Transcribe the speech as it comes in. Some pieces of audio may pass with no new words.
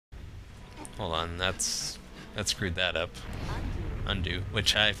hold on, that screwed that up. Undo,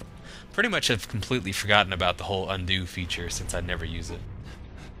 which I pretty much have completely forgotten about the whole undo feature since I never use it.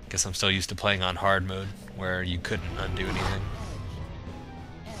 Guess I'm still used to playing on hard mode, where you couldn't undo anything.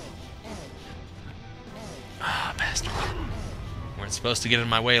 Ah, bastard. Weren't supposed to get in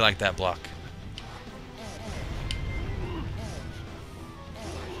my way like that, block.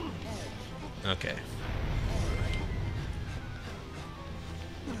 Okay.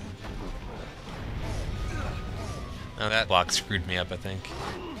 Now that block screwed me up, I think.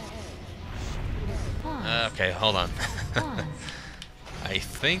 Okay, hold on. I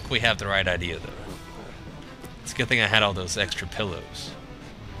think we have the right idea, though. It's a good thing I had all those extra pillows.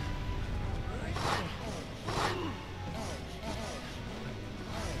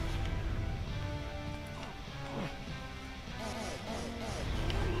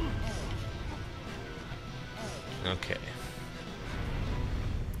 Okay.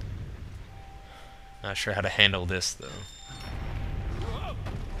 Not sure how to handle this, though.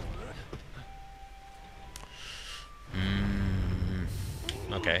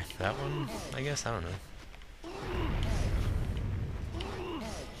 Okay, that one, I guess, I don't know.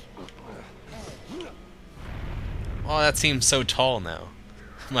 Oh, that seems so tall now.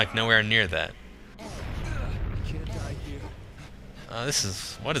 I'm like nowhere near that. This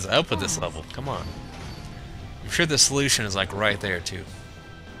is, what is up with this level? Come on. I'm sure the solution is like right there too.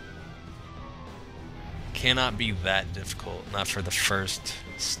 Cannot be that difficult, not for the first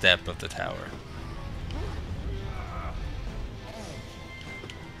step of the tower.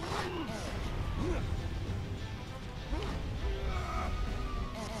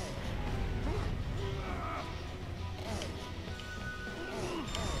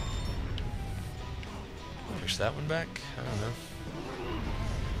 Push that one back? I don't know.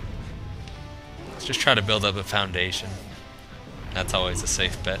 Let's just try to build up a foundation. That's always a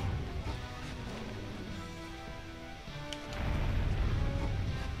safe bet.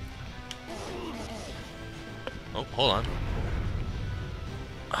 Oh, hold on.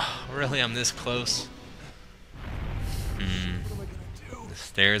 Oh, really? I'm this close? The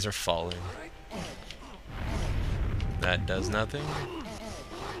stairs are falling. That does nothing.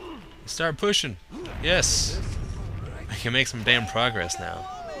 Start pushing. Yes! I can make some damn progress now.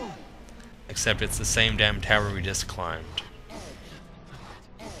 Except it's the same damn tower we just climbed.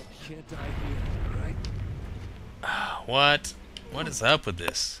 What? What is up with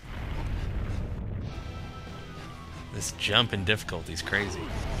this? This jump in difficulty is crazy.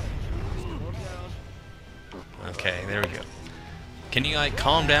 Okay, there we go. Can you like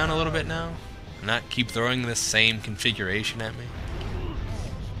calm down a little bit now? Not keep throwing this same configuration at me?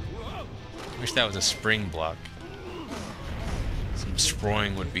 Wish that was a spring block. Some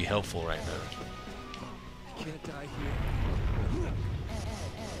sproing would be helpful right now.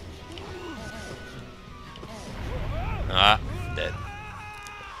 Ah, dead.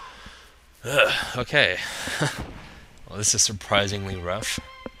 Ugh, okay. Well, this is surprisingly rough.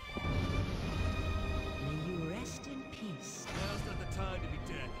 May you rest in peace. Now's not the time to be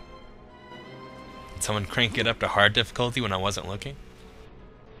dead. Did someone crank it up to hard difficulty when I wasn't looking?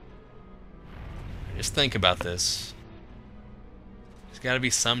 Just think about this. There's got to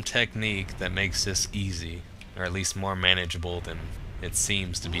be some technique that makes this easy, or at least more manageable than it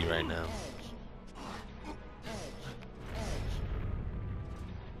seems to be right now.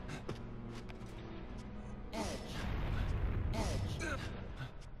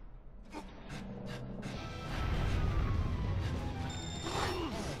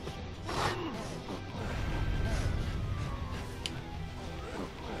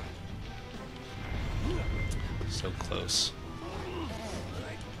 So close.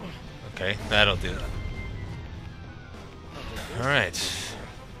 Okay, that'll do. Alright.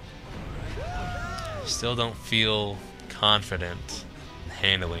 Still don't feel confident in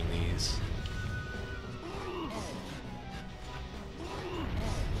handling these.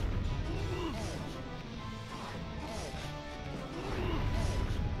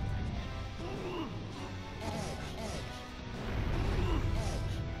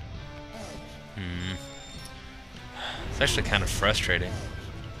 It's actually kind of frustrating.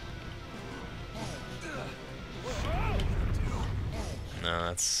 No,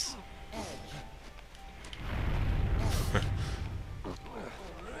 that's...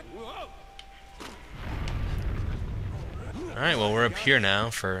 Alright, well we're up here now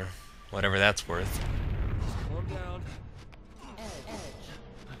for whatever that's worth.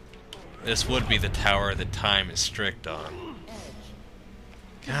 This would be the tower that time is strict on.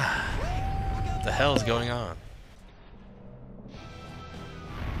 God, what the hell is going on?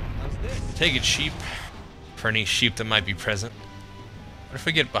 Take it, sheep. For any sheep that might be present. What if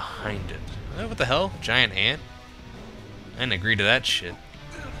we get behind it? What the hell? Giant ant? I didn't agree to that shit.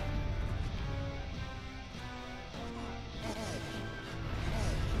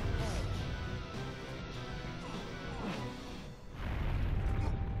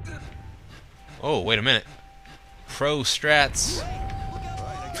 Oh, wait a minute. Pro strats.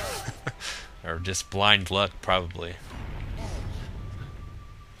 Or just blind luck, probably.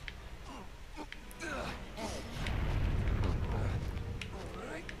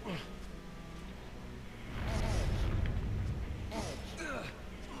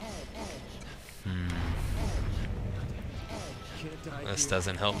 This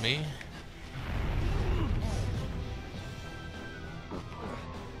doesn't help me.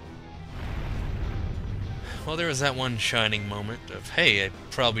 Well, there was that one shining moment of, hey, I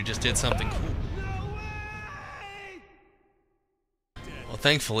probably just did something cool. Well,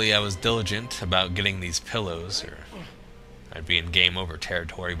 thankfully I was diligent about getting these pillows, or I'd be in game over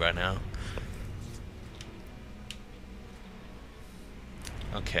territory by now.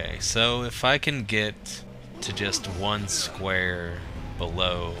 Okay, so if I can get to just one square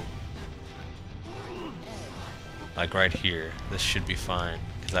below, like right here, this should be fine,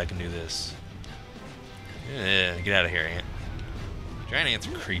 because I can do this. Yeah, get out of here, ant. Giant ants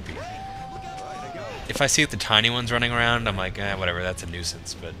are creepy. If I see the tiny ones running around, I'm like, whatever, that's a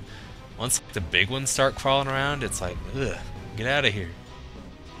nuisance. But once the big ones start crawling around, it's like, ugh, get out of here.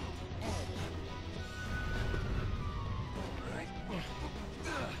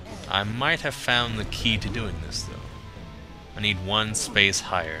 I might have found the key to doing this, though. I need one space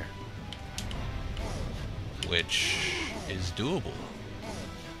higher, which is doable.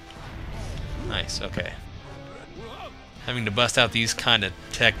 Nice, okay. Having to bust out these kind of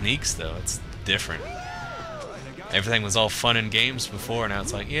techniques, though, it's different. Everything was all fun and games before, now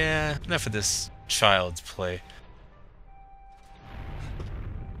it's like, yeah, enough of this child's play.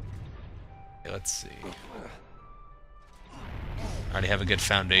 Okay, let's see. I already have a good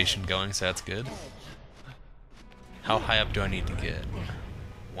foundation going, so that's good. How high up do I need to get?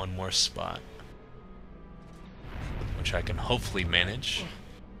 One more spot, which I can hopefully manage.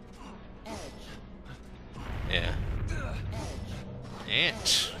 Yeah.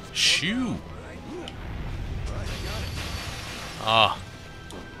 Ant. Shoo. Ah.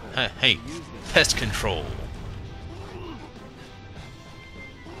 Hey. Pest control.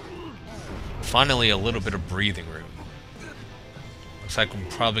 Finally a little bit of breathing room. Looks like I'm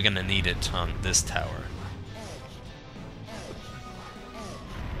probably gonna need it on this tower.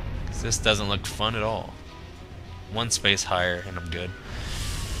 'Cause this doesn't look fun at all. One space higher and I'm good.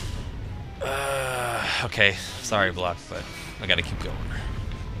 Okay, sorry block, but I gotta keep going.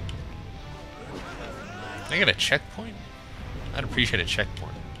 Can I get a checkpoint? I'd appreciate a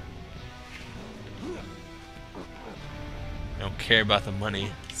checkpoint. I don't care about the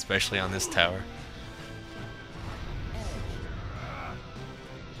money, especially on this tower.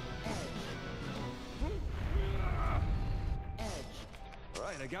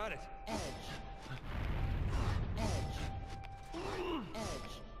 Alright, I got it.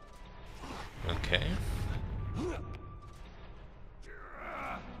 Okay.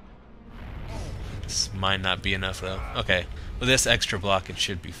 This might not be enough though. Okay. With this extra block it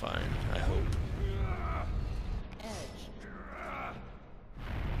should be fine, I hope.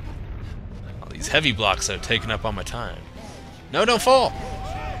 All these heavy blocks are taking up all my time. No, don't fall!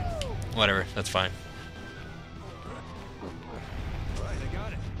 Whatever, that's fine. Alright, I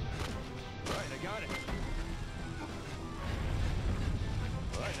got it. Alright, I got it.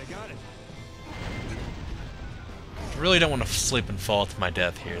 Alright, I got it. I really don't want to slip and fall to my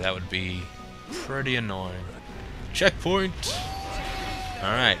death here. That would be pretty annoying. Checkpoint!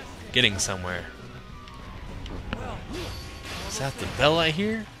 Alright, getting somewhere. Is that the bell I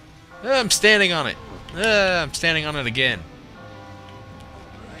hear? I'm standing on it! I'm standing on it again.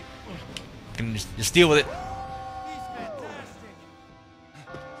 Can just deal with it.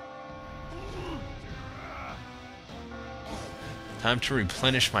 Time to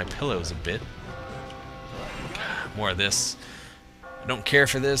replenish my pillows a bit. More of this. I don't care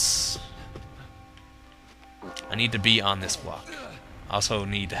for this. I need to be on this block. I also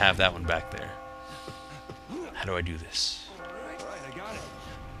need to have that one back there. How do I do this?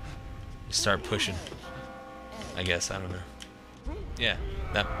 Start pushing. I guess, I don't know. Yeah,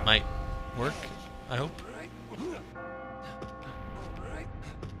 that might work, I hope.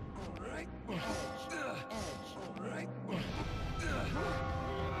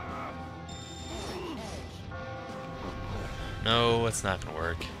 No, it's not gonna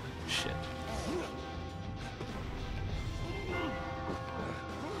work. Shit.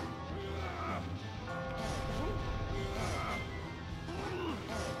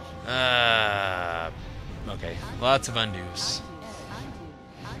 Okay. Lots of undos.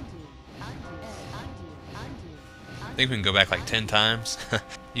 I think we can go back like 10 times.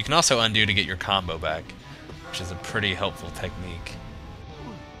 You can also undo to get your combo back, which is a pretty helpful technique.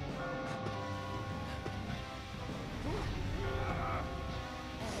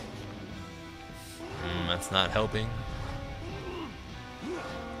 That's not helping.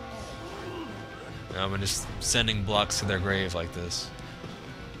 No, I'm just sending blocks to their grave like this.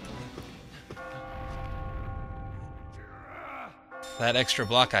 That extra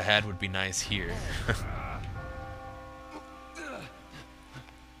block I had would be nice here.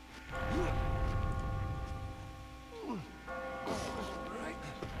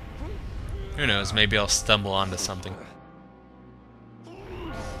 Who knows, maybe I'll stumble onto something.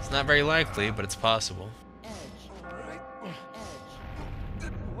 It's not very likely, but it's possible.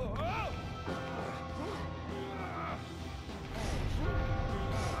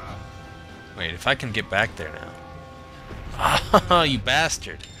 Wait, if I can get back there now. Oh, you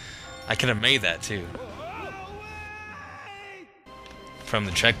bastard. I could have made that too. From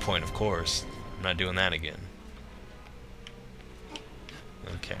the checkpoint, of course. I'm not doing that again.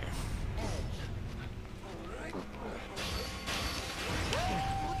 Okay.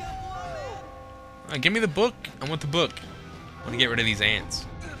 Give me the book. I want the book. I want to get rid of these ants.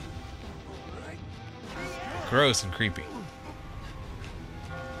 Gross and creepy.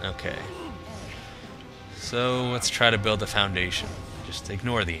 Okay. So let's try to build a foundation. Just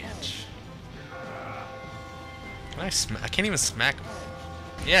ignore the ants. Can I can't even smack them.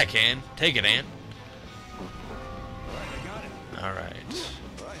 Yeah, I can. Take it, ant. Alright.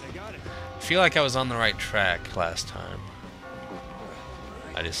 I feel like I was on the right track last time.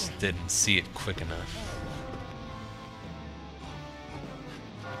 I just didn't see it quick enough.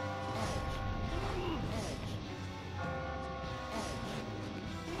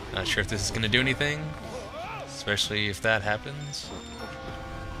 Not sure if this is going to do anything, especially if that happens.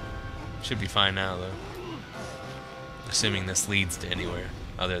 Should be fine now, though. Assuming this leads to anywhere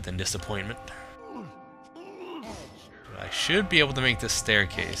other than disappointment. But I should be able to make this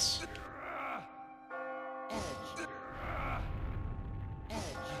staircase.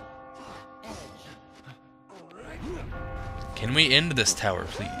 Can we end this tower,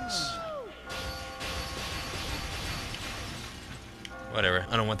 please? Whatever,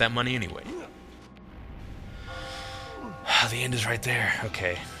 I don't want that money anyway. The end is right there.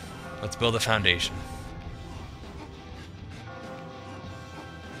 Okay, let's build a foundation.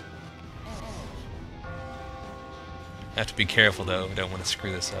 Have to be careful though, I don't want to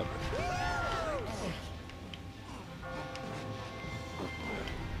screw this up.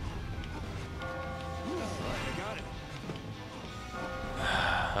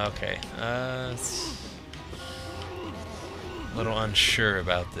 Okay, a little unsure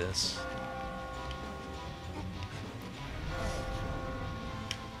about this.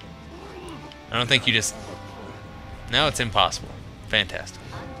 I don't think you just... Now it's impossible. Fantastic.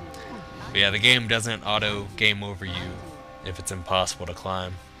 But yeah, the game doesn't auto game over you if it's impossible to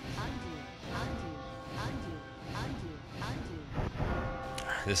climb.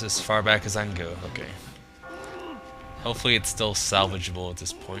 This is as far back as I can go. Okay. Hopefully it's still salvageable at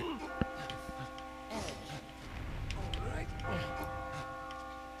this point.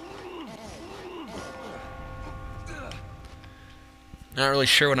 Not really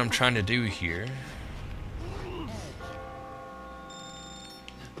sure what I'm trying to do here.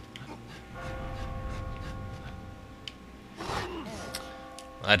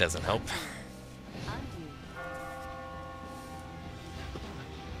 Well, that doesn't help.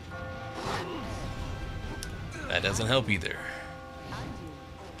 That doesn't help either.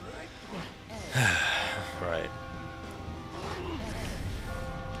 Right.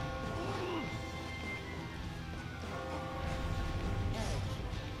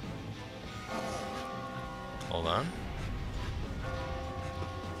 Hold on.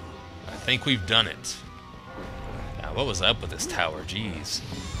 I think we've done it. Now, what was up with this tower? Jeez.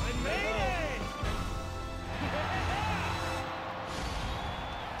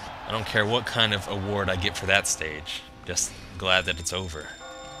 I don't care what kind of award I get for that stage. Just glad that it's over.